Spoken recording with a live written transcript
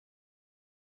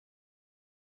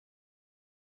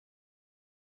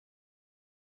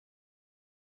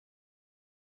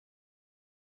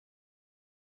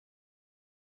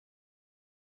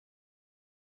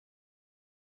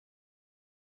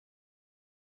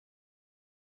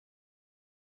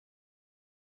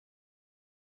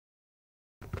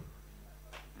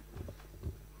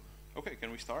Okay,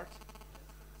 can we start?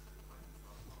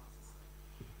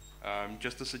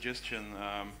 Just a suggestion,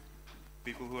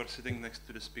 people who are sitting next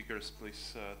to the speakers,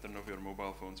 please turn off your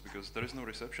mobile phones because there is no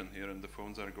reception here and the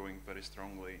phones are going very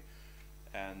strongly,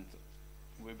 and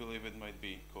we believe it might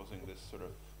be causing this sort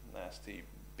of nasty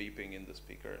beeping in the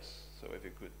speakers. So if you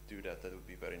could do that, that would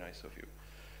be very nice of you.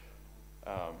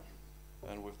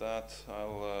 And with that,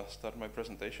 I'll start my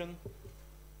presentation,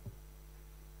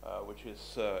 which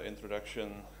is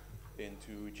introduction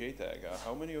into JTAG.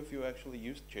 How many of you actually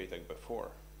used JTAG before?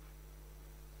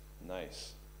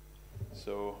 Nice.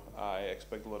 So I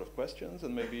expect a lot of questions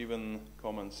and maybe even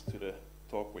comments to the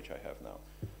talk which I have now.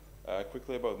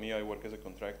 Quickly about me, I work as a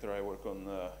contractor. I work on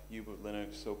U-boot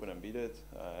Linux, OpenOCD,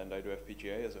 and I do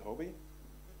FPGA as a hobby.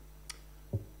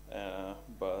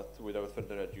 But without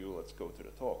further ado, let's go to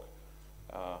the talk.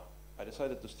 I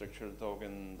decided to structure the talk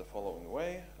in the following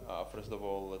way. First of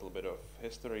all, a little bit of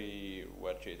history,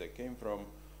 where JTAG came from,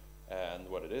 and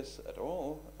what it is at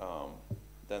all.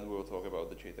 Then we'll talk about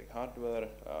the JTAG hardware,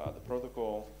 the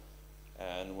protocol,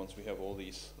 and once we have all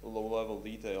these low-level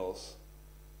details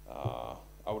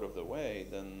out of the way,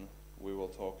 then we will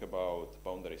talk about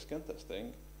boundary scan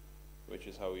testing, which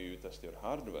is how you test your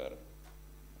hardware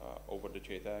over the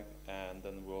JTAG, and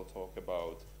then we'll talk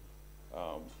about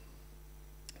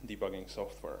debugging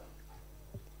software.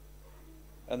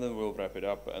 And then we'll wrap it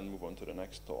up and move on to the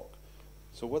next talk.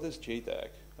 So what is JTAG?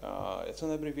 It's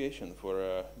an abbreviation for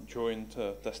a Joint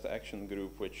Test Action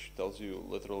Group, which tells you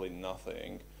literally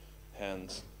nothing,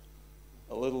 hence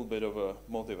a little bit of a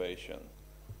motivation.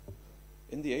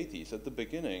 In the 80s, at the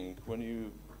beginning, when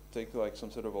you take like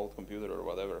some sort of old computer or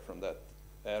whatever from that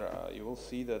era, you will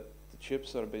see that the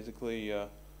chips are basically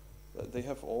they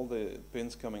have all the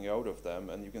pins coming out of them,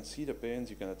 and you can see the pins,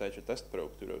 you can attach a test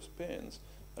probe to those pins,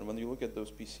 and when you look at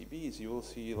those PCBs, you will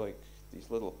see like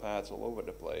these little pads all over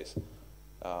the place.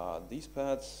 These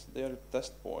pads, they are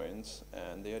test points,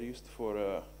 and they are used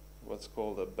for what's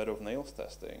called a bed of nails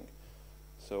testing.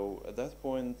 So at that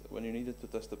point, when you needed to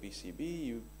test a PCB,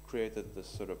 you created this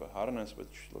sort of a harness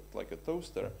which looked like a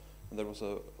toaster, and there was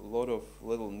a lot of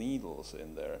little needles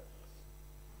in there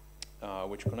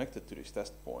which connected to these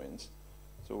test points.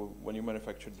 So when you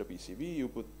manufactured the PCB, you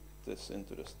put this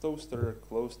into this toaster,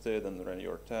 closed it, and ran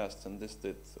your tests, and this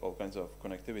did all kinds of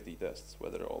connectivity tests,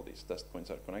 whether all these test points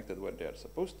are connected where they are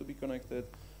supposed to be connected,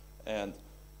 and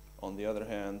on the other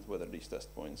hand, whether these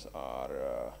test points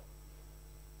are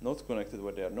not connected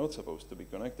where they are not supposed to be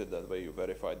connected. That way you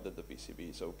verified that the PCB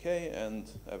is okay and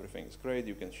everything is great.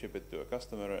 You can ship it to a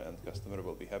customer and customer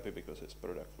will be happy because his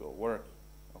product will work.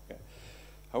 Okay.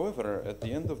 However, at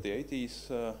the end of the 80s,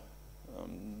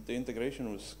 the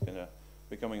integration was kind of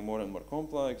becoming more and more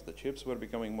complex. The chips were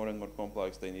becoming more and more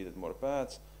complex. They needed more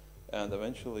pads, and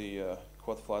eventually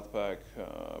quad flat pack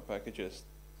packages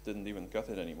didn't even cut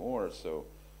it anymore. So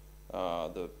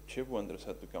the chip vendors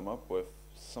had to come up with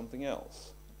something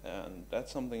else. And that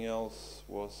something else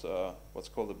was what's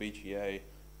called a BGA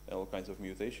and all kinds of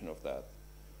mutation of that.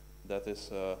 That is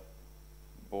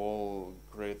ball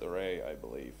grid array, I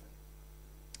believe.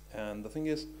 And the thing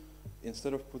is,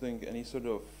 instead of putting any sort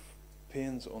of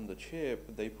pins on the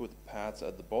chip, they put pads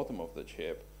at the bottom of the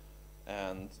chip.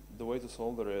 And the way to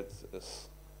solder it is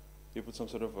you put some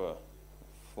sort of a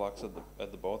flux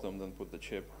at the bottom, then put the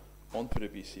chip onto the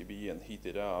PCB and heat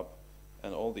it up.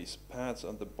 And all these pads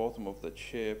at the bottom of the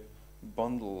chip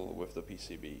bundle with the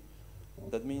PCB.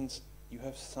 That means you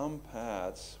have some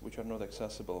pads which are not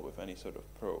accessible with any sort of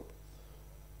probe.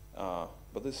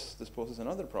 But this poses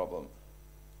another problem.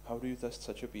 How do you test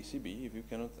such a PCB if you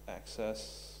cannot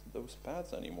access those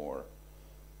pads anymore?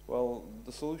 Well,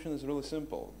 the solution is really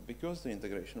simple. Because the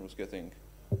integration was getting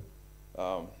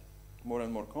more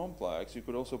and more complex, you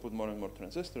could also put more and more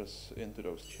transistors into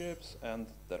those chips, and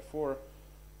therefore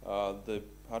the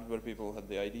hardware people had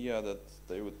the idea that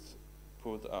they would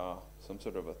put some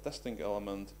sort of a testing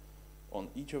element on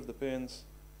each of the pins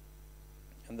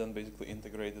and then basically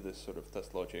integrated this sort of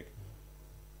test logic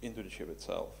into the chip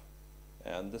itself.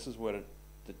 And this is where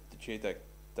the JTAG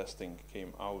testing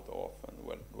came out of,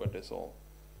 and where this all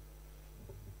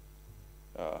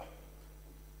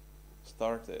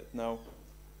started. Now,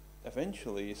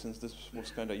 eventually, since this was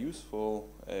kind of useful,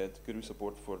 it grew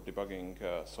support for debugging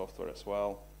software as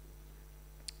well.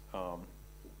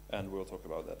 And we'll talk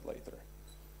about that later.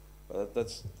 But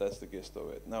that's the gist of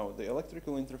it. Now, the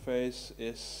electrical interface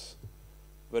is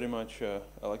very much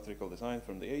electrical design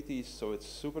from the 80s, so it's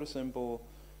super simple.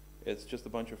 It's just a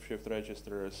bunch of shift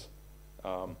registers.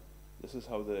 This is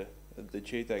how the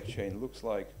JTAG chain looks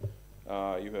like.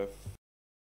 You have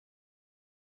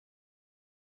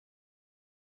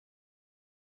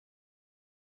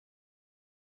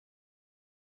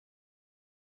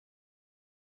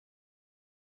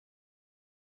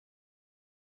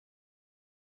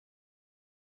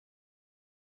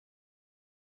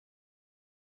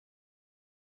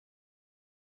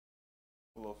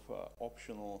couple of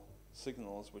optional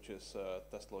signals, which is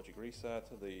test logic reset,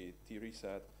 the T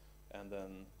reset, and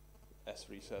then S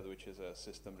reset, which is a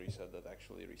system reset that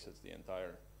actually resets the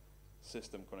entire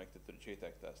system connected to the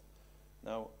JTAG test.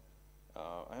 Now,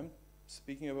 I'm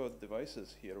speaking about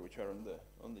devices here which are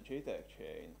on the JTAG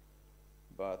chain,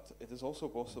 but it is also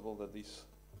possible that these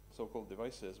so-called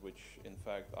devices, which in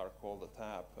fact are called a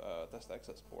tab, test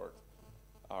access port,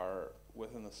 are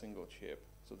within a single chip.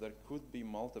 So there could be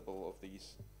multiple of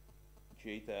these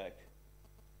JTAG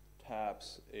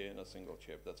tabs in a single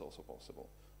chip. That's also possible.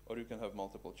 Or you can have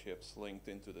multiple chips linked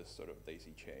into this sort of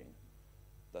daisy chain.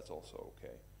 That's also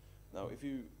okay. Now, if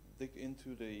you dig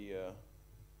into the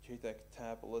JTAG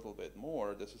tab a little bit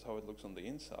more, this is how it looks on the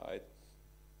inside.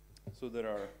 So there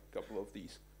are a couple of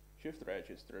these shift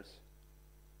registers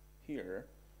here,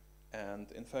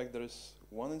 and in fact there is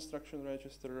one instruction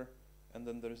register, and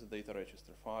then there is a data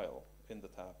register file in the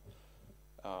tab.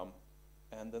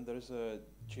 And then there is a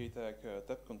JTAG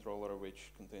tab controller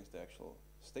which contains the actual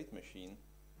state machine.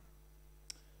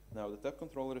 Now the tab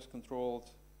controller is controlled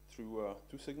through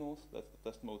two signals. That's the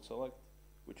test mode select,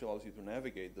 which allows you to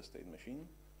navigate the state machine,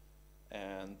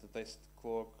 and the test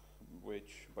clock,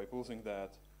 which by pulsing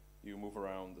that you move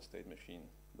around the state machine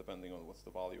depending on what's the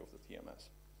value of the TMS.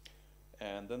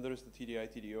 And then there is the TDI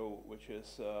TDO, which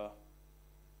is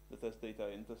the test data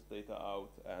in, test data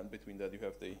out, and between that you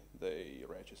have the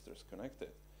registers connected.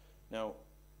 Now,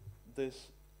 this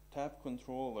tab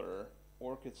controller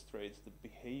orchestrates the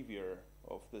behavior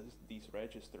of these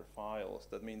register files.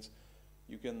 That means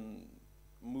you can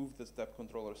move this tab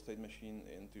controller state machine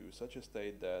into such a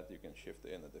state that you can shift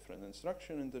in a different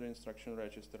instruction into the instruction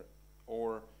register,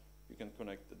 or you can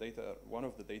connect the data, one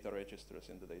of the data registers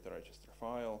in the data register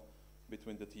file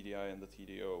between the TDI and the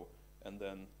TDO, and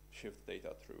then shift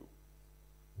data through.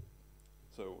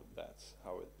 So that's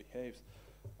how it behaves.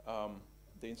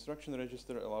 The instruction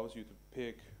register allows you to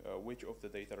pick which of the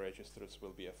data registers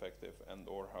will be effective and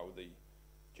or how the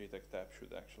JTAG tab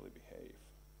should actually behave.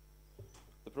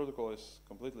 The protocol is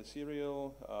completely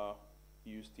serial.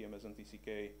 Use TMS and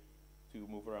TCK to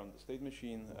move around the state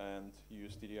machine, and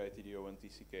use TDI, TDO, and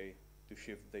TCK to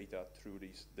shift data through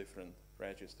these different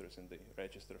registers in the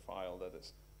register file that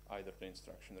is either the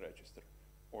instruction register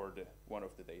or one of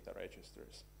the data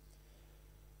registers.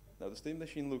 Now the state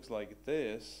machine looks like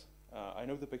this. I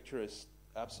know the picture is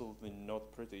absolutely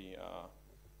not pretty.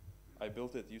 I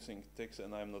built it using TIX,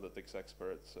 and I'm not a TIX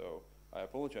expert, so I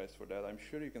apologize for that. I'm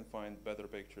sure you can find better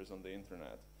pictures on the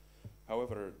internet.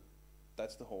 However,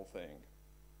 that's the whole thing.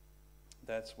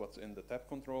 That's what's in the tab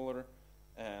controller,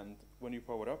 and when you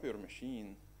power up your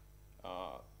machine,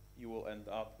 you will end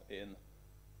up in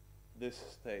this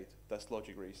state, test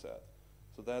logic reset.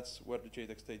 So that's where the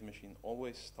JTAG state machine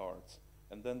always starts,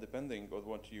 and then depending on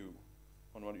what you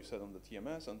set on the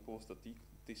TMS and pulse the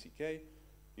TCK,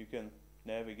 you can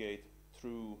navigate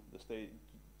through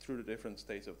the different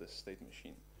states of this state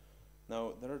machine.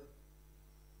 Now there are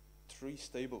three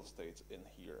stable states in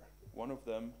here. One of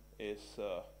them is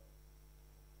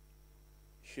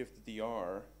shift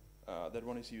DR. That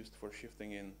one is used for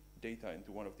shifting in data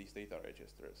into one of these data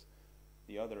registers.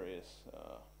 The other is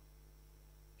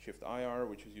shift IR,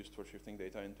 which is used for shifting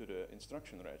data into the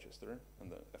instruction register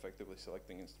and effectively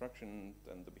selecting instruction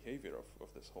and the behavior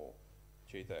of this whole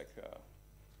JTAG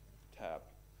tab.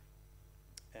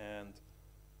 And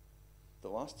the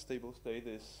last stable state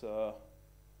is the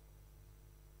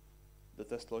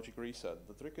test logic reset.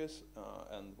 The trick is,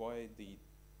 and why the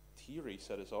T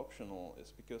reset is optional,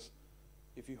 is because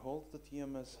if you hold the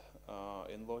TMS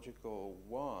in logical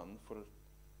 1 for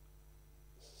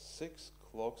 6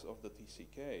 clocks of the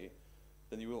TCK,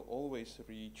 then you will always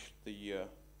reach the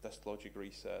test logic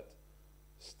reset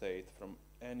state from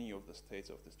any of the states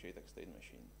of this JTAG state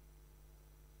machine.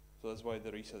 So that's why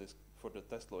the reset is for the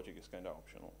test logic is kind of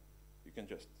optional. You can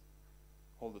just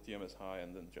hold the TMS high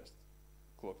and then just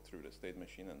clock through the state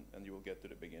machine, and you will get to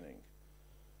the beginning.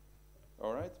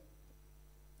 All right.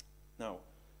 Now,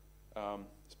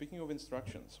 speaking of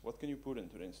instructions, what can you put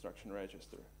into the instruction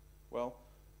register? Well,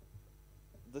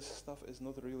 this stuff is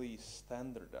not really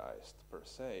standardized per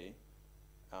se.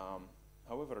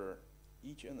 However,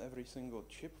 each and every single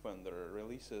chip vendor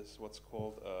releases what's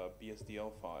called a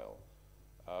BSDL file.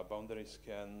 Boundary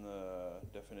scan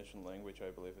definition language,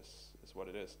 I believe, is what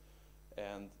it is.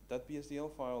 And that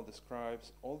BSDL file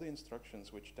describes all the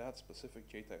instructions which that specific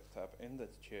JTAG tab in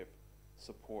that chip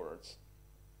supports.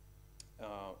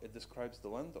 It describes the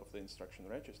length of the instruction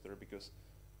register, because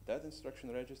that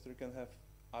instruction register can have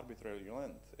arbitrary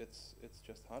length. It's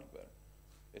just hardware.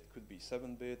 It could be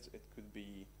 7 bits, it could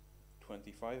be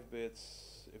 25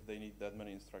 bits if they need that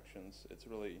many instructions. It's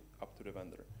really up to the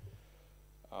vendor.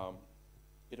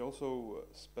 It also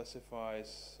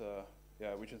specifies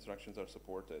which instructions are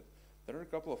supported. There are a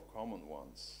couple of common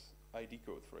ones. ID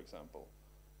code, for example.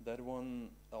 That one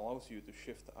allows you to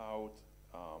shift out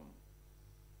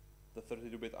the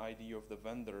 32-bit ID of the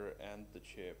vendor and the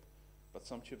chip, but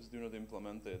some chips do not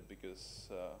implement it because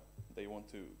they want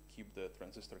to keep the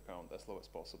transistor count as low as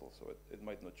possible, so it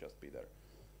might not just be there.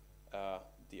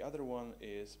 The other one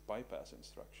is bypass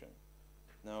instruction.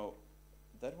 Now,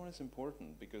 that one is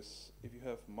important because if you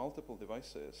have multiple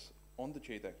devices on the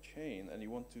JTAG chain and you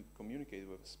want to communicate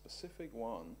with a specific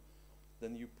one,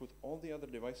 then you put all the other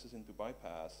devices into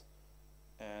bypass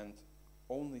and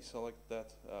only select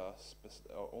that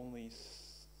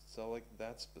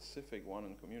specific one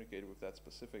and communicate with that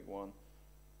specific one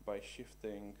by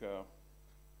shifting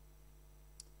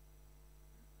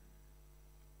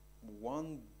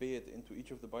one bit into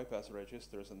each of the bypass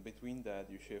registers, and between that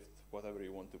you shift whatever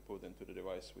you want to put into the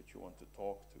device which you want to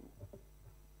talk to.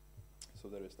 So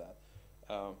there is that.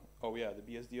 Oh yeah, the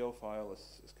BSDL file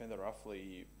is kind of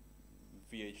roughly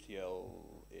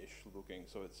VHDL-ish looking,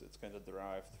 so it's kind of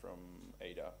derived from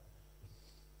Ada.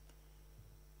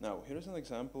 Now, here's an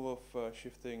example of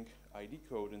shifting ID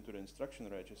code into the instruction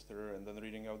register and then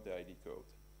reading out the ID code.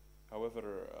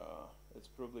 However, it's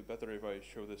probably better if I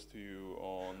show this to you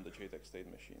on the JTAG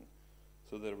state machine.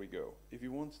 So there we go. If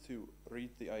you want to read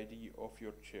the ID of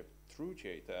your chip through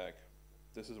JTAG,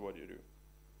 this is what you do.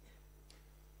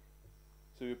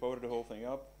 So you power the whole thing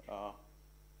up.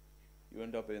 You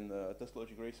end up in test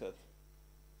logic reset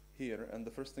here, and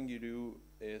the first thing you do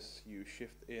is you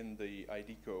shift in the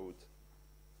ID code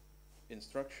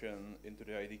instruction into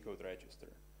the ID code register.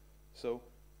 So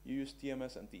you use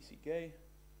TMS and TCK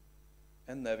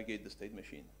and navigate the state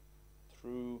machine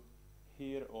through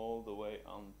here all the way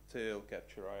until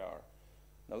capture IR.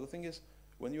 Now the thing is,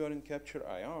 when you are in capture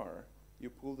IR, you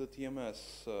pull the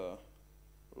TMS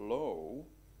low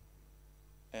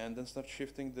and then start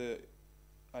shifting the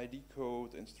ID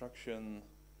code instruction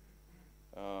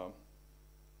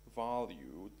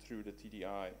value through the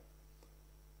TDI.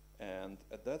 And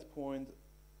at that point,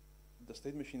 the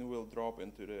state machine will drop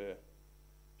into the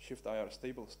shift IR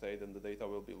stable state and the data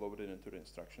will be loaded into the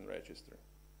instruction register.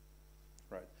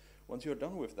 Right. Once you're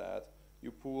done with that,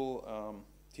 you pull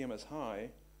TMS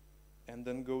high and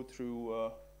then go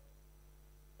through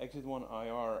exit 1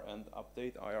 IR and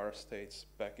update IR states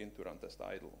back into run test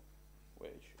idle,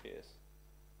 which is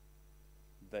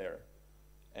there.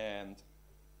 And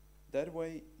that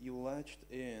way you latched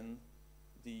in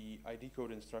the ID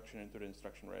code instruction into the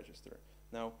instruction register.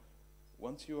 Now,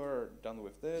 once you are done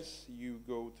with this, you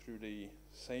go through the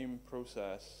same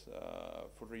process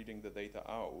for reading the data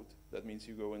out. That means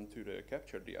you go into the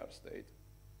capture DR state.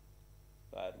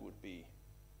 That would be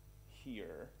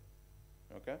here,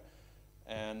 okay?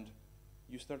 And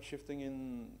you start shifting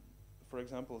in, for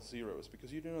example, zeros,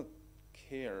 because you do not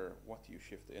care what you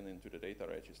shift in into the data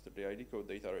register. The ID code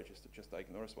data register just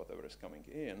ignores whatever is coming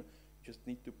in. You just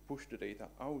need to push the data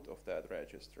out of that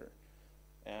register.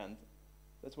 And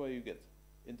that's why you get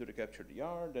into the capture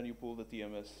DR, then you pull the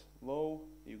TMS low,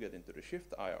 you get into the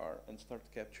shift IR and start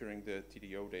capturing the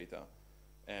TDO data.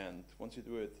 And once you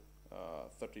do it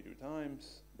 32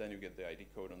 times, then you get the ID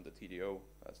code on the TDO.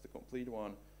 That's the complete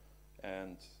one.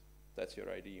 And that's your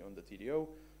ID on the TDO.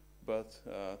 But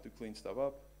to clean stuff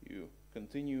up, you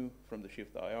continue from the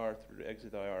shift IR through the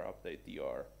exit IR, update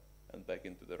DR, and back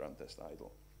into the run test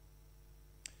idle.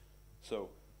 So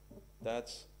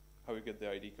that's how you get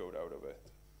the ID code out of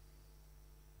it.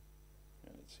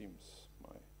 And it seems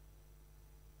my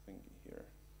thingy here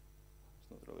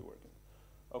is not really working.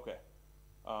 Okay.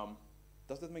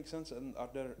 Does that make sense? And are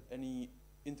there any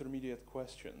intermediate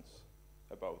questions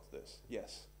about this?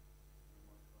 Yes.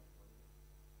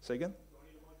 Say again?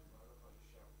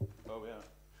 Oh yeah,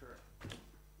 sure.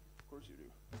 Of course you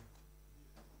do.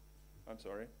 I'm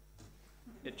sorry.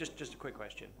 Just a quick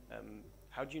question.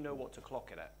 How do you know what to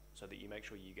clock it at so that you make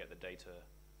sure you get the data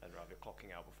and rather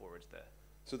clocking out before it's there?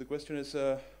 So the question is,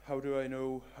 how do I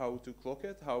know how to clock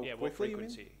it? How quickly? What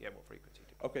frequency? Yeah, what frequency?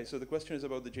 Okay, so the question is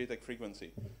about the JTAG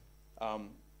frequency.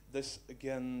 This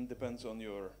again depends on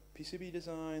your PCB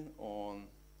design, on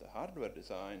the hardware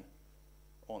design,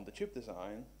 on the chip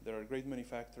design. There are a great many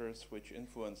factors which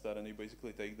influence that, and you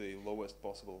basically take the lowest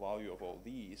possible value of all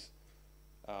these.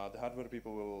 The hardware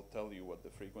people will tell you what the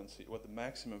frequency, what the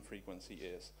maximum frequency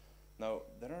is. Now,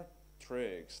 there are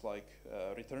tricks like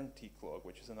return T-clock,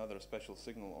 which is another special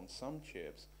signal on some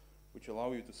chips, which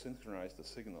allow you to synchronize the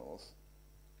signals,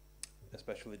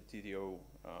 especially the TDO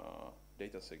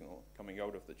data signal coming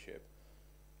out of the chip.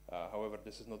 However,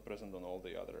 this is not present on all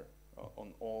the other,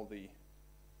 on all the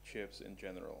chips in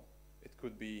general. It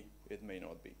could be, it may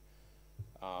not be.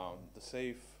 The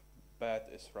safe bet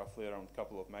is roughly around a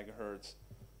couple of megahertz.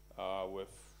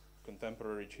 With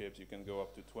contemporary chips, you can go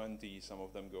up to 20, some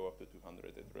of them go up to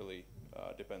 200. It really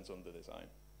depends on the design.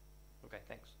 Okay,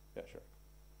 thanks. Yeah, sure.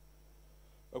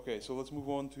 Okay, so let's move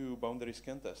on to boundary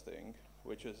scan testing,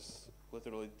 which is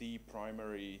literally the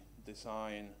primary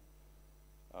design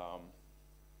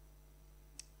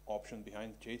option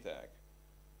behind JTAG.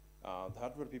 The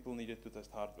hardware people needed to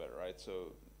test hardware, right?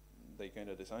 So they kind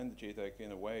of designed the JTAG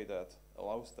in a way that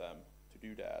allows them to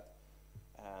do that.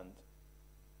 And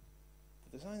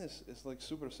the design is like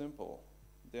super simple.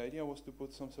 The idea was to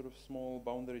put some sort of small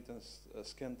boundary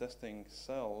scan testing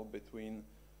cell between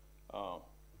the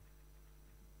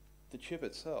chip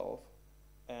itself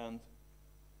and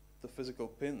the physical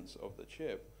pins of the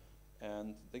chip.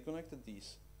 And they connected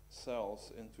these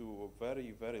cells into a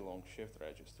very, very long shift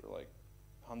register, like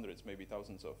hundreds, maybe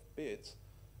thousands of bits.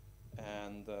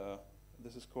 And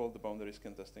this is called the boundary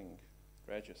scan testing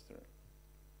register.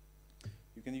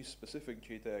 You can use specific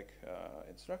JTAG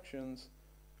instructions,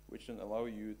 which then allow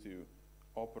you to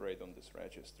operate on this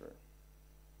register.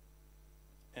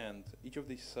 And each of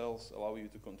these cells allow you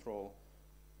to control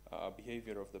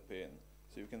behavior of the pin.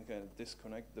 So you can kind of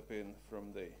disconnect the pin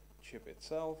from the chip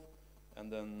itself,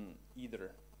 and then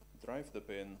either drive the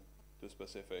pin to a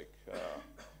specific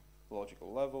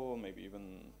logical level, maybe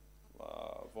even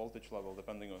voltage level,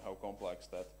 depending on how complex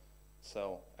that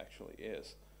cell actually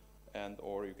is, and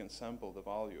or you can sample the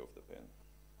value of the pin.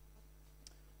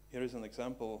 Here is an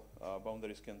example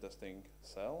boundary scan testing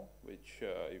cell, which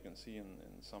you can see in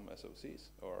some SoCs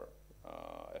or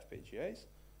FPGAs.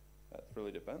 That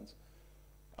really depends.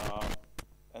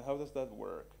 And how does that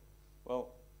work?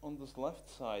 Well, on this left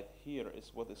side here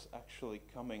is what is actually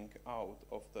coming out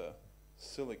of the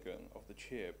silicon of the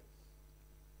chip.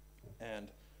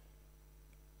 And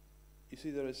you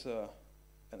see there is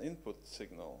an input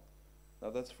signal. Now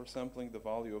that's for sampling the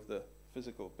value of the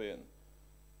physical pin.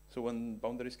 So when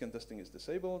boundary scan testing is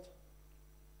disabled,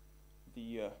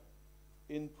 the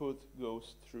input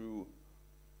goes through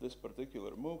this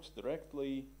particular MUX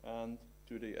directly and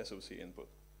to the SoC input.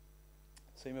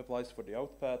 Same applies for the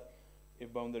output.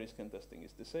 If boundary scan testing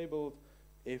is disabled,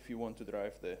 if you want to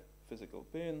drive the physical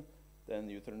pin, then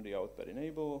you turn the output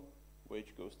enable,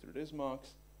 which goes through this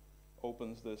MUX,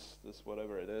 opens this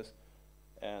whatever it is,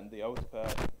 and the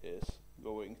output is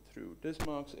going through this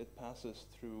MUX. It passes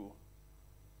through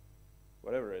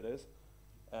whatever it is,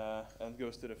 and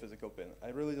goes to the physical pin. I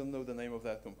really don't know the name of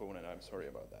that component. I'm sorry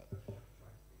about that.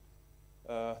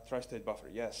 Tri-state buffer,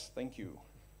 yes, thank you.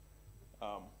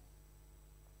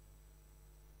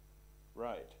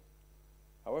 Right.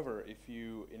 However, if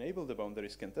you enable the boundary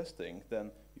scan testing,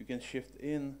 then you can shift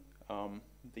in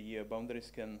the boundary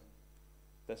scan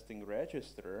testing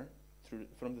register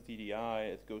from the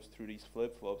TDI. It goes through these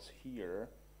flip-flops here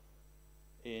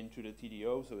into the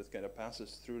TDO, so it kind of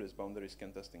passes through this boundary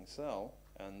scan testing cell,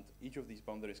 and each of these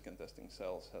boundary scan testing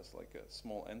cells has like a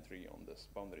small entry on this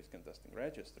boundary scan testing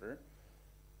register,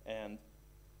 and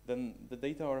then the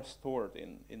data are stored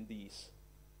in these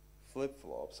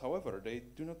flip-flops. However, they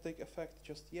do not take effect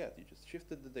just yet. You just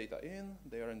shifted the data in,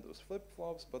 they are in those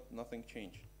flip-flops, but nothing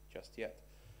changed just yet.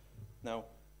 Now,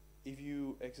 if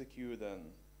you execute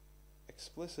an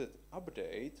explicit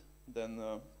update, then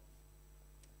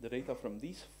the data from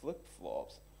these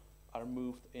flip-flops are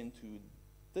moved into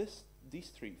these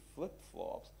three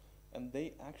flip-flops, and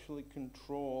they actually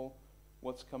control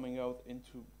what's coming out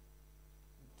into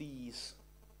these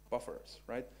buffers,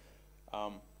 right?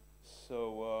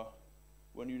 So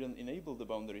when you then enable the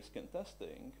boundary scan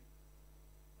testing,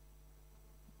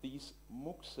 these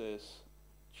MUXes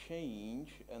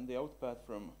change, and the output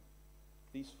from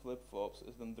these flip-flops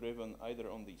is then driven either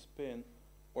on these pin,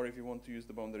 or if you want to use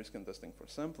the boundary scan testing for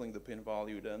sampling the pin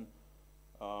value, then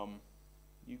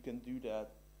you can do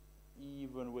that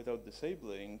even without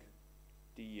disabling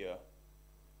the,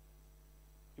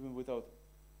 even without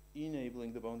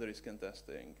enabling the boundary scan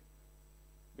testing,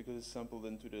 because it's sampled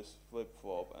into this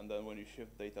flip-flop, and then when you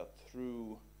shift data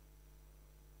through,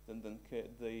 then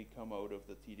they come out of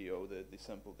the TDO, the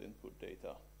sampled input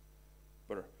data.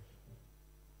 But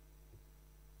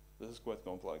this is quite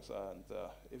complex, and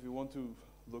if you want to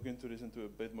look into this into a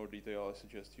bit more detail, I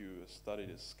suggest you study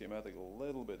this schematic a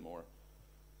little bit more.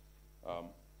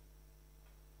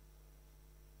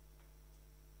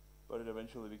 But it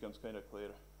eventually becomes kind of clear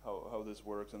how this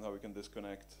works and how we can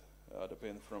disconnect the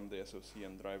pin from the SoC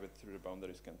and drive it through the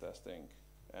boundary scan testing,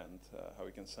 and how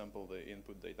we can sample the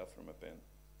input data from a pin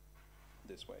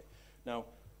this way. Now,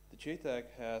 The JTAG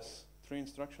has 3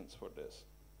 instructions for this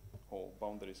whole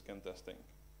boundary scan testing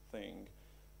thing.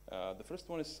 The first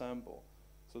one is sample.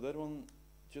 So that one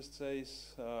just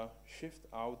says shift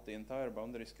out the entire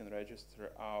boundary scan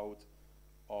register out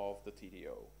of the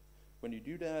TDO. When you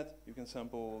do that, you can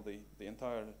sample the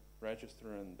entire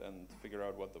register and figure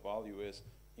out what the value is,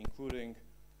 including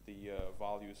the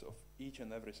values of each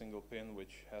and every single pin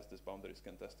which has this boundary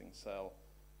scan testing cell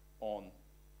on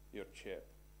your chip.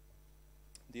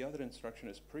 The other instruction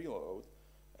is preload,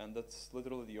 and that's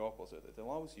literally the opposite. It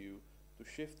allows you to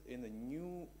shift in a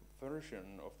new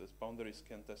version of this boundary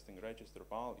scan testing register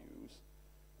values,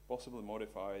 possibly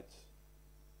modified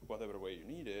whatever way you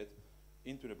need it,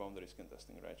 into the boundary scan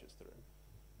testing register.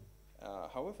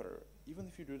 However, even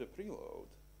if you do the preload,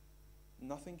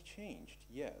 nothing changed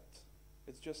yet.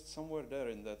 It's just somewhere there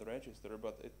in that register,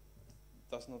 but it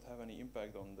does not have any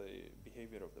impact on the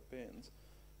behavior of the pins.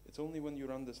 It's only when you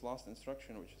run this last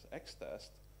instruction, which is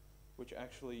xtest, which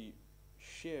actually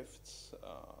shifts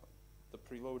the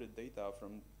preloaded data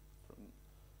from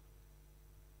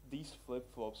these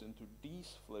flip-flops into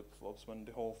these flip-flops when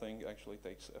the whole thing actually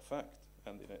takes effect,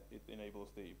 and it enables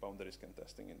the boundary scan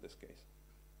testing in this case.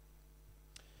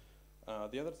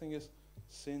 The other thing is,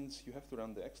 since you have to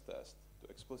run the xtest to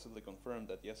explicitly confirm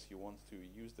that yes, you want to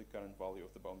use the current value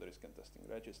of the boundary scan testing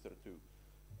register to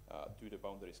do the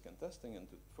boundary scan testing and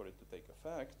for it to take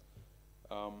effect,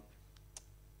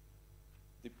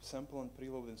 the sample and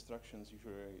preload instructions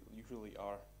usually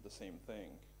are the same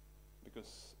thing,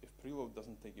 because if preload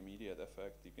doesn't take immediate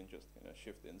effect, you can just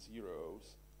shift in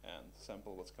zeros and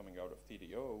sample what's coming out of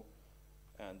TDO,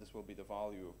 and this will be the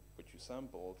value which you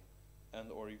sampled, and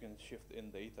or you can shift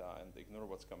in data and ignore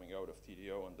what's coming out of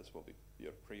TDO, and this will be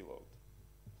your preload.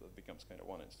 So it becomes kind of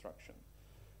one instruction.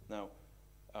 Now,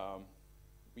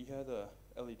 we had a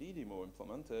LED demo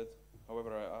implemented.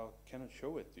 However, I cannot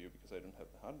show it to you because I don't have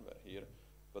the hardware here,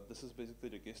 but this is basically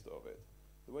the gist of it.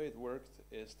 The way it worked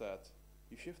is that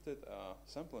you shifted a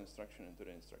sample instruction into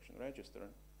the instruction register,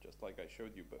 just like I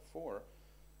showed you before,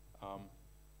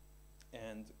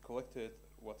 and collected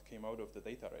what came out of the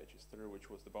data register, which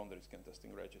was the boundary scan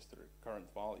testing register current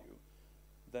value.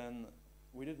 Then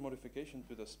we did modification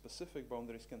to the specific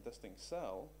boundary scan testing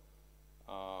cell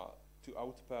to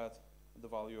output the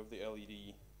value of the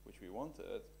LED which we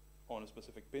wanted on a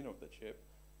specific pin of the chip,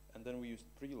 and then we used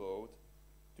preload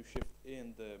to shift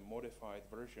in the modified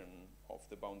version of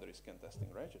the boundary scan testing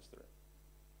register.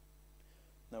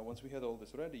 Now, once we had all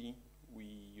this ready, we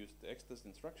used the xtest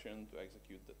instruction to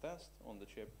execute the test on the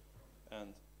chip,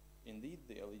 and indeed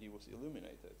the LED was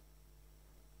illuminated.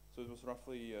 So it was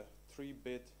roughly a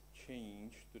 3-bit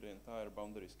change to the entire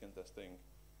boundary scan testing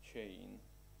chain,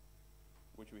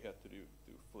 which we had to do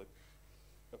to flip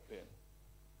a pin.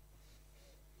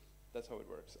 That's how it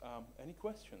works. Any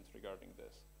questions regarding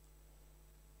this?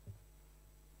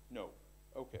 No.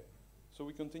 Okay. So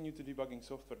we continue to debugging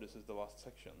software. This is the last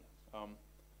section.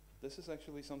 This is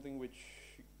actually something which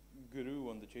grew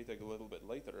on the JTAG a little bit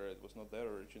later. It was not there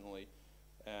originally,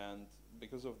 and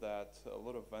because of that, a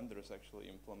lot of vendors actually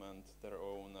implement their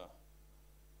own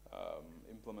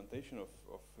implementation of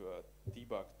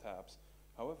debug tabs.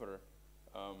 However,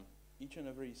 each and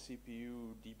every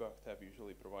CPU debug tab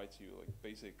usually provides you like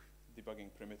basic debugging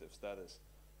primitive status,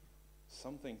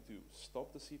 something to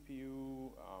stop the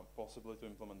CPU, possibly to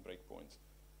implement breakpoints,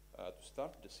 to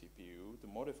start the CPU, to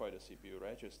modify the CPU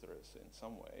registers in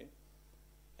some way.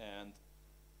 And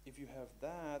if you have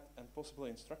that and possibly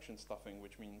instruction stuffing,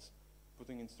 which means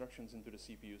putting instructions into the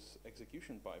CPU's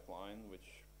execution pipeline,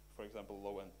 which, for example,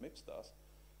 low-end MIPS does,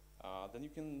 then you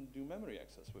can do memory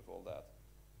access with all that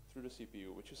through the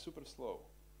CPU, which is super slow.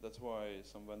 That's why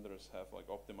some vendors have like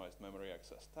optimized memory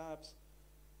access tabs,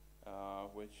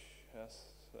 which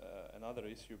has another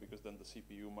issue, because then the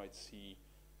CPU might see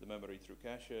the memory through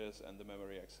caches and the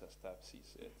memory access tab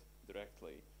sees it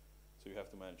directly. So you have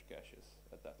to manage caches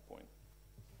at that point.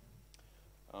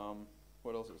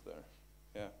 What else is there?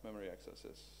 Yeah, memory access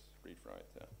is read-write.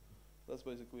 Yeah. That's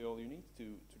basically all you need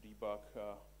to debug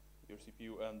your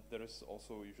CPU, and there is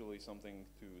also usually something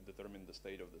to determine the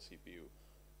state of the CPU.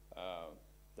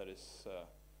 That is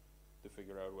to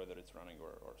figure out whether it's running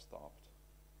or stopped.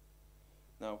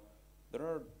 Now, there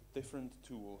are different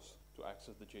tools to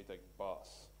access the JTAG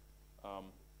bus.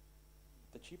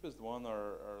 The cheapest one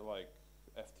are like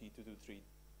FT223,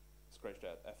 scratch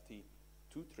that,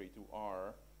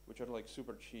 FT232R, which are like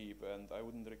super cheap, and I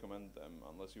wouldn't recommend them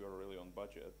unless you are really on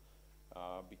budget,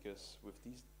 because with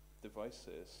these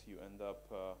devices you end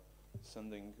up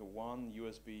sending one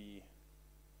USB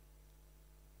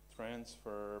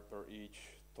transfer per each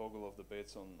toggle of the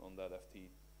bits on that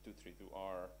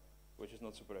FT232R, which is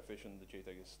not super efficient. The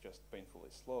JTAG is just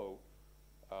painfully slow.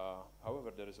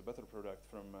 However, there is a better product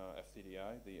from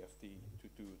FTDI, the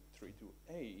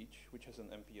FT2232H, which has an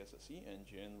MPSSE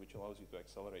engine, which allows you to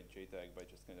accelerate JTAG by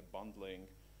just kind of bundling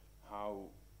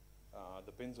how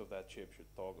the pins of that chip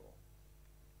should toggle.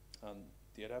 And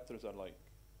the adapters are like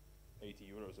 80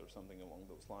 euros or something along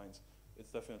those lines.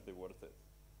 It's definitely worth it.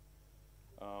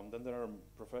 Then there are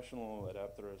professional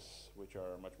adapters, which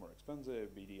are much more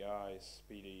expensive, BDI,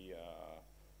 Speedy,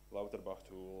 Lauterbach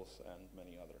tools, and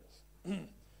many others.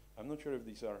 I'm not sure if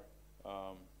these are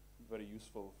very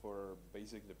useful for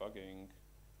basic debugging.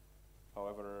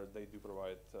 However, they do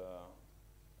provide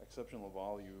exceptional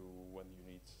value when you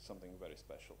need something very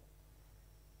special.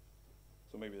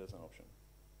 So maybe that's an option.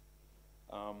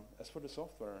 As for the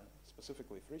software,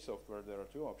 specifically free software, there are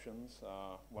two options.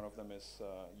 One of them is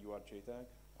urJTAG,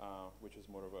 which is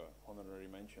more of a honorary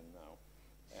mention now,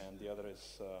 and the other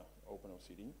is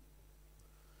OpenOCD.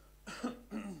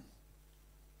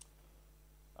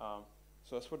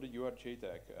 So as for the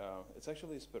urJTAG, it's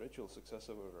actually a spiritual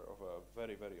successor of a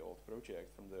very, very old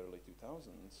project from the early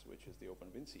 2000s, which is the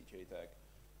OpenVinci JTAG.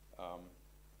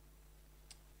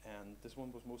 And this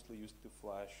one was mostly used to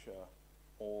flash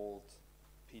old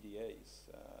PDAs.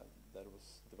 That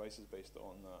was devices based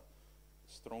on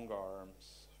strong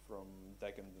arms from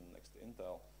DEC and next to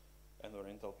Intel, and or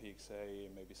Intel PXA,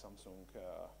 maybe Samsung,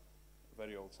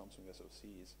 very old Samsung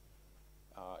SoCs.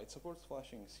 It supports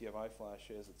flashing CFI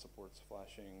flashes, it supports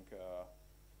flashing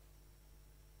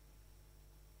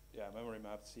memory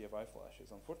mapped CFI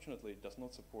flashes. Unfortunately, it does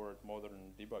not support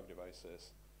modern debug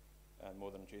devices and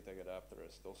modern JTAG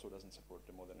adapters. It also doesn't support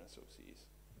the modern SoCs.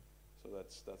 So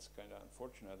that's kind of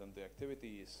unfortunate, and the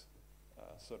activity is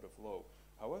sort of low.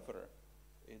 However,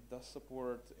 it does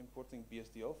support importing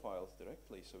BSDL files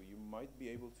directly, so you might be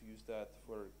able to use that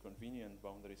for convenient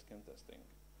boundary scan testing,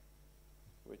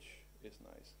 which is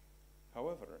nice.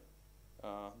 However,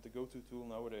 the go-to tool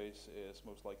nowadays is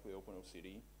most likely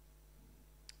OpenOCD.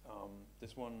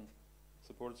 This one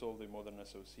supports all the modern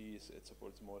SoCs, it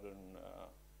supports modern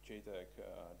JTAG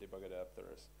debug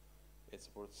adapters. It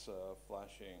supports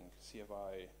flashing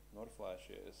CFI NOR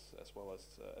flashes as well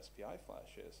as SPI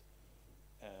flashes.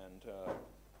 And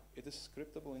it is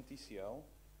scriptable in TCL,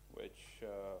 which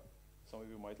some of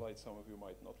you might like, some of you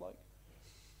might not like.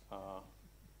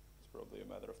 It's probably a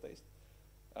matter of taste.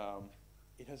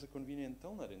 It has a convenient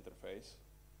telnet interface,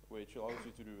 which allows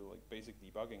you to do like basic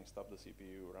debugging, stop the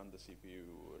CPU, run the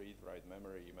CPU, read, write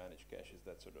memory, manage caches,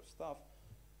 that sort of stuff.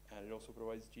 And it also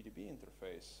provides GDB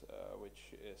interface,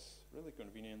 which is really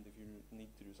convenient if you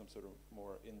need to do some sort of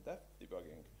more in-depth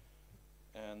debugging.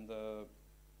 And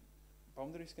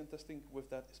boundary scan testing with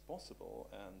that is possible.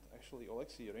 And actually,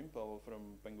 Oleksiy Rimpel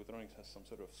from Pengutronics has some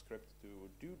sort of script to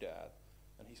do that.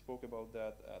 And he spoke about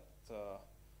that at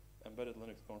Embedded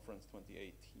Linux Conference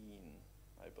 2018,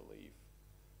 I believe.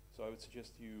 So I would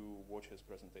suggest you watch his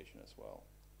presentation as well.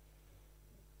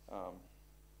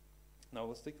 Now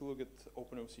let's take a look at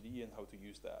OpenOCD and how to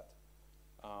use that.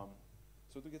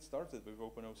 So to get started with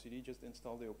OpenOCD, just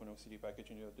install the OpenOCD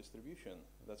package in your distribution.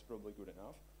 That's probably good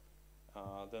enough.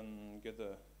 Then get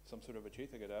some sort of a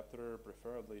JTAG adapter,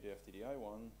 preferably the FTDI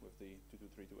one with the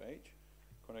 2232H,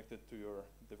 connect it to your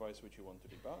device which you want to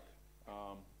debug,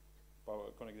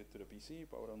 connect it to the PC,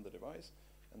 power on the device,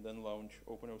 and then launch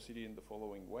OpenOCD in the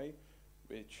following way,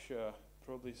 which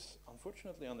probably is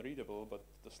unfortunately unreadable, but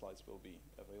the slides will be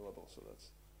available, so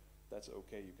that's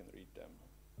okay, you can read them.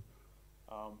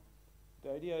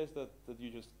 The idea is that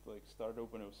you just like start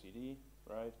OpenOCD,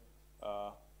 right?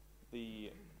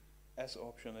 The S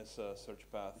option is a search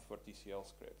path for TCL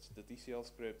scripts. The TCL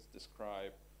scripts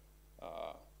describe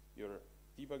your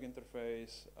debug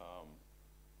interface,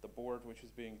 the board which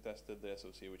is being tested, the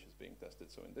SoC which is being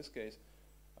tested. So in this case,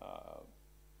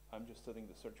 I'm just setting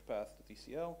the search path to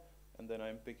TCL, and then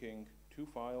I'm picking two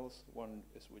files. One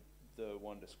is with the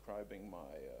one describing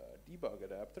my debug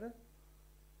adapter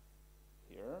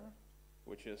here,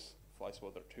 which is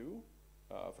FlySwatter2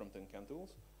 from Tin Can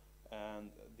Tools.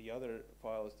 And the other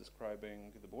file is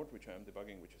describing the board which I'm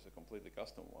debugging, which is a completely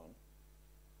custom one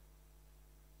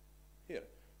here.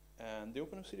 And the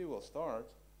OpenOCD will start.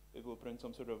 It will print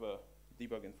some sort of a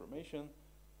debug information,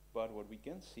 but what we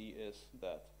can see is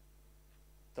that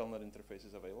telnet interface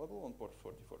is available on port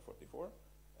 4444,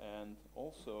 and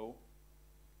also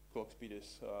clock speed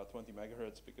is 20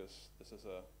 megahertz because this is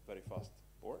a very fast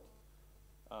port.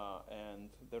 And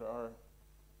there are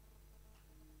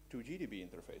two GDB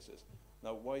interfaces.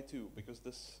 Now, why two? Because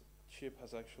this chip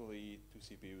has actually two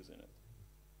CPUs in it.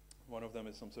 One of them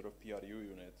is some sort of PRU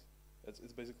unit.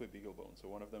 It's basically BeagleBone. So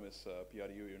one of them is a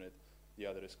PRU unit, The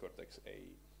other is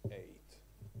Cortex-A8,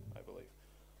 I believe.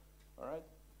 All right,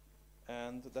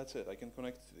 and that's it. I can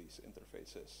connect to these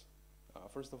interfaces.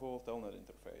 First of all, telnet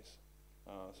interface.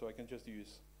 So I can just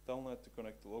use telnet to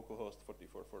connect to localhost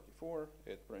 4444.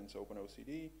 It prints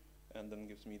OpenOCD and then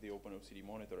gives me the OpenOCD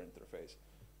monitor interface.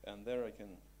 And there I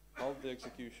can halt the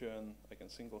execution, I can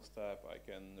single step, I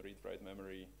can read-write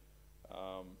memory,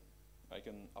 I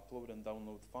can upload and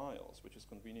download files, which is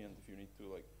convenient if you need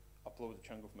to like upload a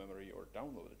chunk of memory or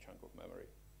download a chunk of memory.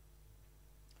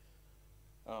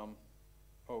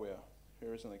 Oh yeah,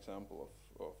 here's an example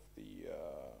of the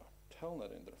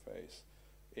telnet interface.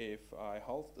 If I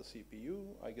halt the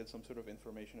CPU, I get some sort of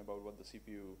information about what the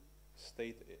CPU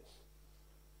state is.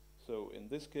 So in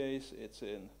this case, it's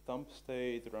in thumb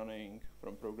state running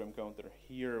from program counter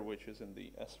here, which is in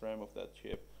the SRAM of that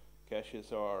chip.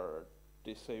 Caches are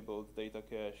disabled data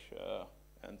cache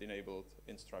and enabled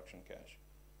instruction cache.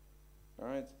 All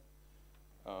right.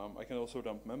 I can also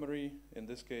dump memory. In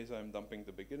this case, I'm dumping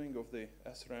the beginning of the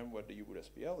SRAM where the U-boot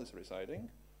SPL is residing.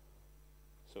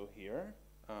 So here,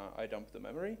 I dump the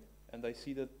memory, and I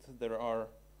see that there are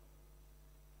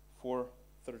 4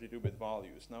 32-bit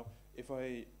values. Now, if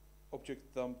I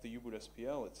object dump the U-boot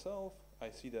SPL itself, I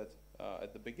see that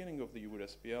at the beginning of the U-boot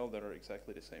SPL, there are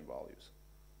exactly the same values.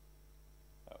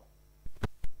 Oh.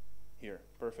 Here,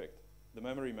 perfect. The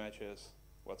memory matches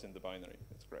what's in the binary.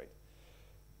 That's great.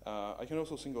 I can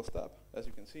also single step. As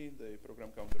you can see, the program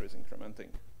counter is incrementing.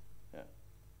 Yeah.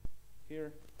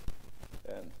 Here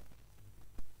and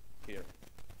here.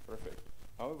 Perfect.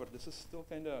 However, this is still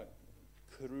kind of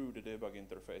crude debug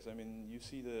interface. I mean, you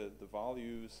see the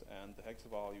values and the hex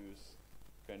values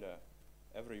kind of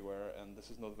everywhere, and this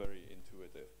is not very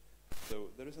intuitive. So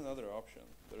there is another option.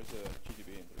 There is a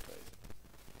GDB interface.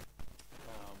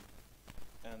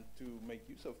 And to make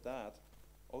use of that,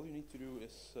 all you need to do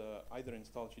is either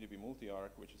install GDB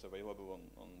multi-arc, which is available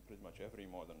on pretty much every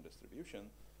modern distribution,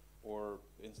 or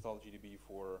install GDB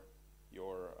for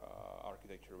your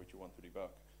architecture which you want to debug.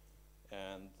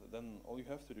 And then all you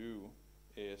have to do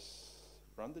is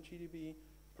run the GDB,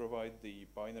 provide the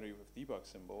binary with debug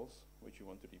symbols which you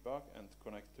want to debug, and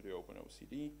connect to the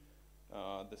OpenOCD.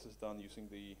 This is done using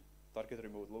the target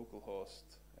remote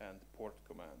localhost and port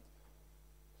command.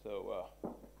 So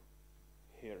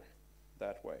here,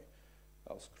 that way.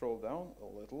 I'll scroll down a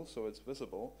little so it's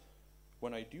visible.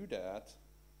 When I do that,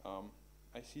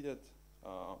 I see that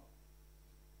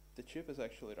the chip is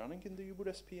actually running in the U-boot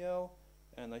SPL,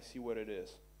 and I see what it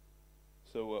is.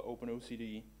 So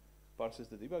OpenOCD parses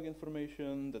the debug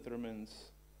information,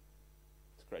 determines,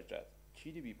 scratch that,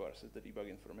 GDB parses the debug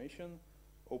information,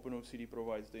 OpenOCD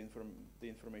provides the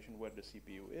information where the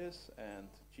CPU is, and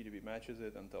GDB matches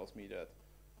it and tells me that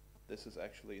this is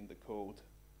actually in the code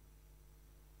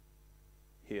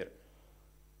here.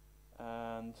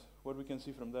 And what we can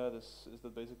see from that is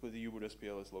that basically the U-boot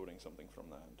SPL is loading something from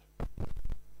NAND.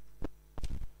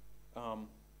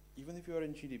 Even if you are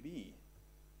in GDB,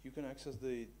 you can access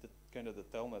the kind of the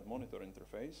telnet monitor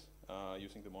interface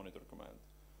using the monitor command.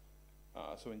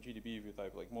 So in GDB, if you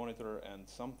type like monitor and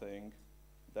something,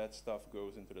 that stuff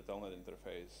goes into the telnet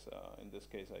interface. In this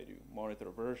case, I do monitor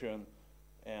version,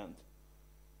 and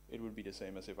it would be the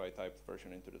same as if I typed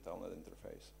version into the telnet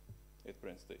interface. It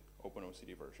prints the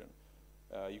OpenOCD version.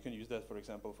 You can use that, for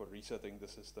example, for resetting the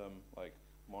system, like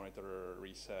monitor,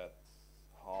 reset,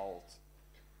 halt,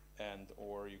 and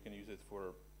or you can use it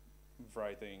for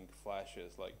writing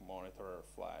flashes like monitor,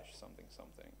 flash, something,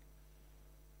 something.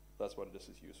 That's what this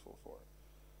is useful for.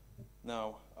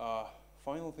 Now,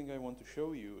 final thing I want to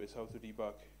show you is how to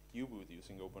debug U-boot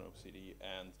using OpenOCD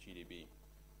and GDB,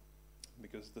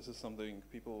 because this is something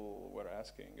people were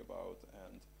asking about,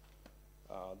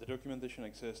 and the documentation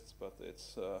exists, but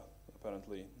it's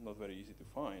apparently not very easy to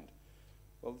find.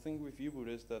 Well, the thing with U-boot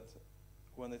is that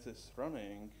when it is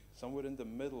running, somewhere in the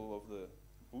middle of the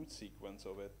boot sequence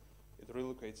of it, it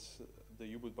relocates the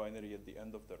U-boot binary at the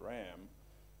end of the RAM.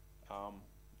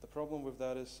 The problem with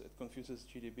that is it confuses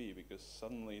GDB, because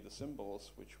suddenly the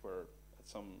symbols, which were at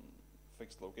some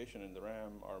fixed location in the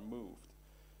RAM, are moved.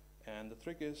 And the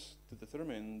trick is to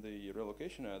determine the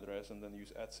relocation address and then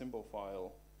use add symbol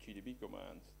file GDB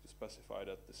command to specify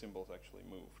that the symbols actually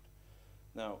moved.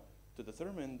 Now, to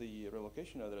determine the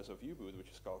relocation address of U-boot,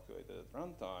 which is calculated at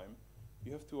runtime,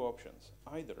 you have two options.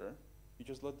 Either you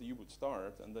just let the U-boot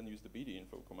start and then use the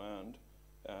bdinfo command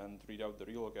and read out the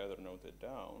relocator noted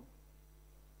down,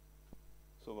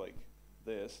 so like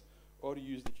this, or you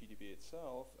use the GDB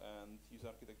itself and use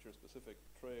architecture-specific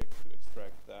trick to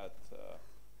extract that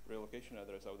relocation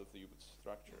address out of the U-boot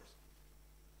structures.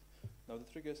 Now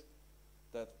the trick is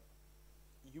that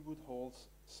U-boot holds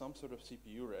some sort of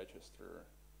CPU register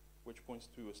which points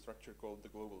to a structure called the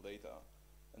global data.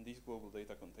 And these global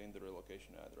data contain the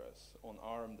relocation address. On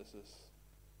ARM, this is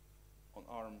on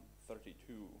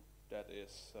ARM32, that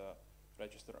is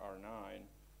register R9.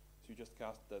 So you just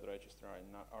cast that register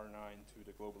R9 to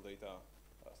the global data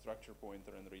structure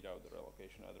pointer and read out the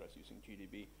relocation address using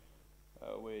GDB,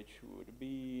 which would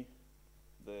be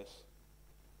this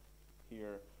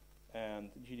here. And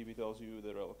GDB tells you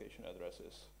the relocation address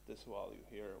is this value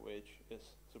here, which is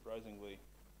surprisingly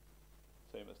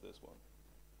same as this one.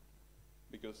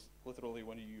 Because literally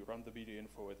when you run the BD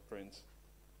info, it prints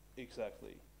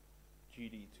exactly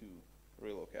GD2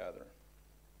 relocator.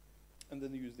 And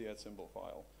then you use the add symbol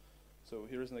file. So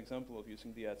here's an example of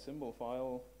using the add symbol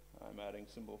file. I'm adding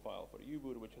symbol file for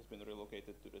U-boot, which has been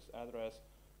relocated to this address,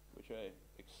 which I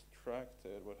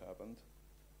extracted. What happened?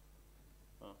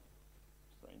 Oh,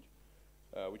 strange.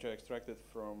 Which I extracted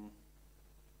from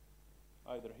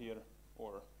either here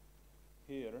or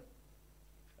here.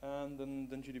 And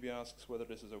then GDB asks whether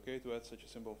this is okay to add such a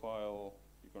symbol file.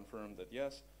 You confirm that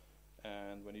yes.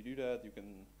 And when you do that, you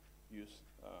can use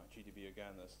GDB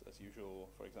again as usual.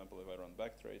 For example, if I run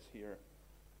backtrace here,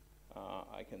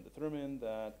 I can determine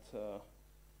that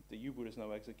the U-boot is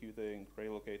now executing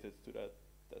relocated to that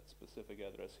specific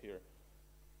address here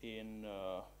in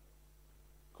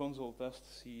console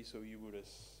test C, so U-boot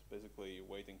is basically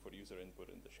waiting for user input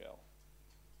in the shell.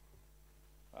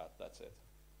 That's it.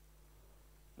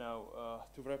 Now,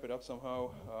 to wrap it up somehow,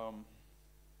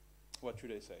 what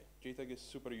should I say? JTAG is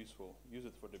super useful. Use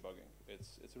it for debugging.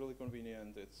 It's really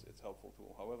convenient. It's a helpful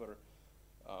tool. However,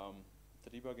 the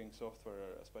debugging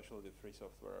software, especially the free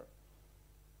software,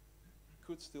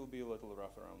 could still be a little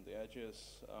rough around the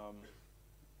edges.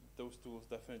 Those tools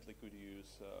definitely could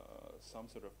use some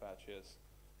sort of patches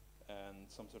and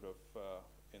some sort of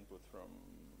input from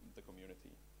the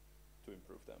community to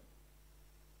improve them.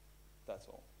 That's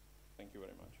all. Thank you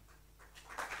very much.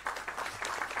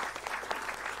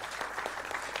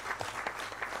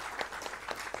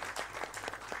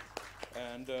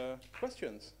 And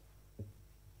questions?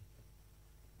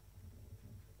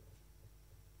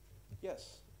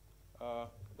 Yes.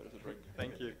 There's a break.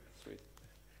 Thank you. Sweet.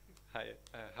 Hi.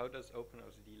 How does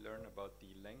OpenOCD learn about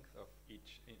the length of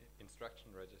each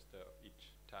instruction register of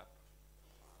each tab?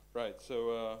 Right.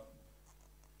 So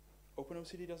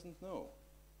OpenOCD doesn't know.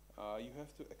 You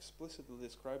have to explicitly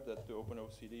describe that to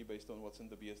OpenOCD based on what's in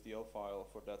the BSDL file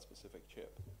for that specific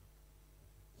chip.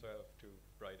 So I have to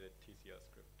write a TCL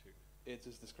script too? It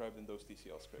is described in those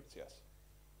TCL scripts, yes.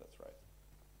 That's right.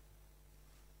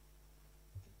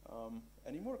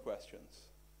 Any more questions?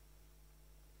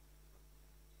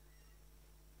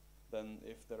 Then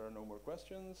if there are no more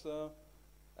questions,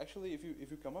 actually if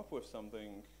you come up with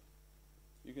something,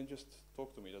 you can just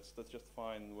talk to me. That's just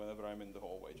fine whenever I'm in the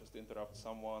hallway. Just interrupt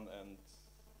someone and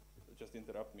just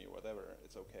interrupt me, whatever.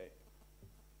 It's okay.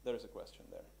 There is a question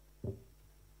there.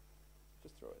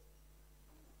 Just throw it.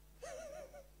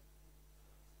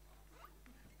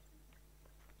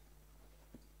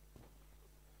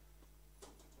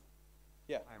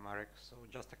 Yeah. Hi, Marek. So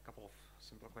just a couple of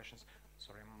simple questions.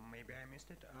 Sorry, maybe I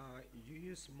missed it. You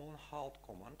use monhalt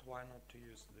command. Why not to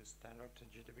use the standard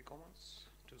GDB commands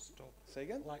to stop? Say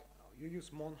again? Like you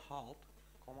use monhalt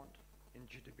command in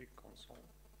GDB console.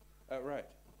 Right.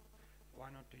 Why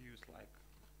not to use like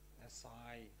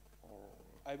SI or?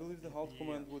 I believe the halt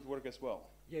command would work as well.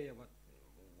 Yeah, but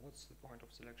what's the point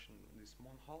of selection this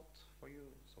monhalt for you?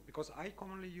 So because I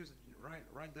commonly use it,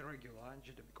 write the regular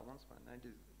GDB commands when I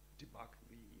debug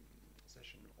the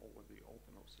session over the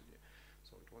OpenOCD.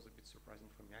 So it was a bit surprising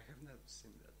for me. I have never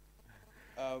seen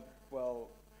that. Well,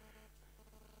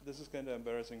 this is kind of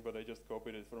embarrassing, but I just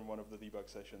copied it from one of the debug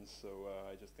sessions, so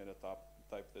I just kind of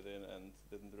typed it in and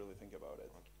didn't really think about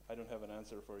it. Okay. I don't have an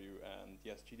answer for you, and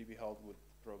yes, GDB halt would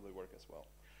probably work as well.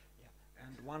 Yeah,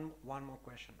 and one more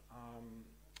question.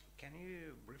 Can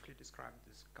you briefly describe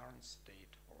this current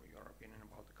state, or your opinion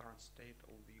about the current state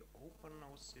of the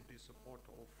OpenOCD support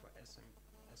of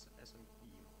SMP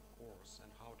cores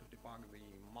and how to debug the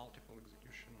multiple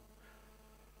execution?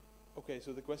 Okay,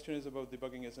 so the question is about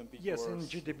debugging SMP cores. Yes, in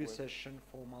GDB session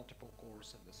for multiple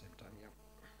cores at the same time, yeah.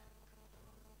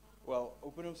 Well,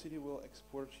 OpenOCD will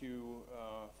export you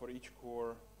for each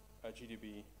core a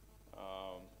GDB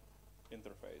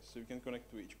interface, so you can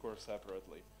connect to each core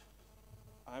separately.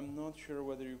 I'm not sure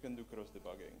whether you can do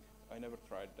cross-debugging. I never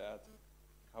tried that.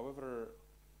 However,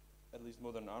 at least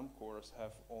modern ARM cores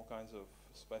have all kinds of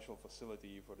special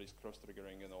facility for this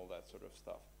cross-triggering and all that sort of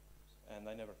stuff. And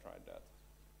I never tried that.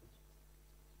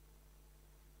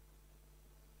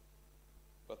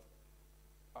 But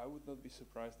I would not be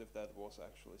surprised if that was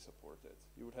actually supported.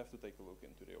 You would have to take a look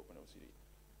into the OpenOCD.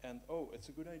 And oh, it's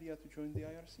a good idea to join the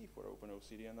IRC for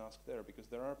OpenOCD and ask there, because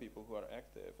there are people who are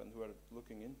active and who are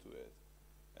looking into it,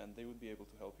 and they would be able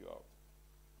to help you out.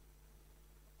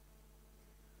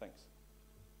 Thanks.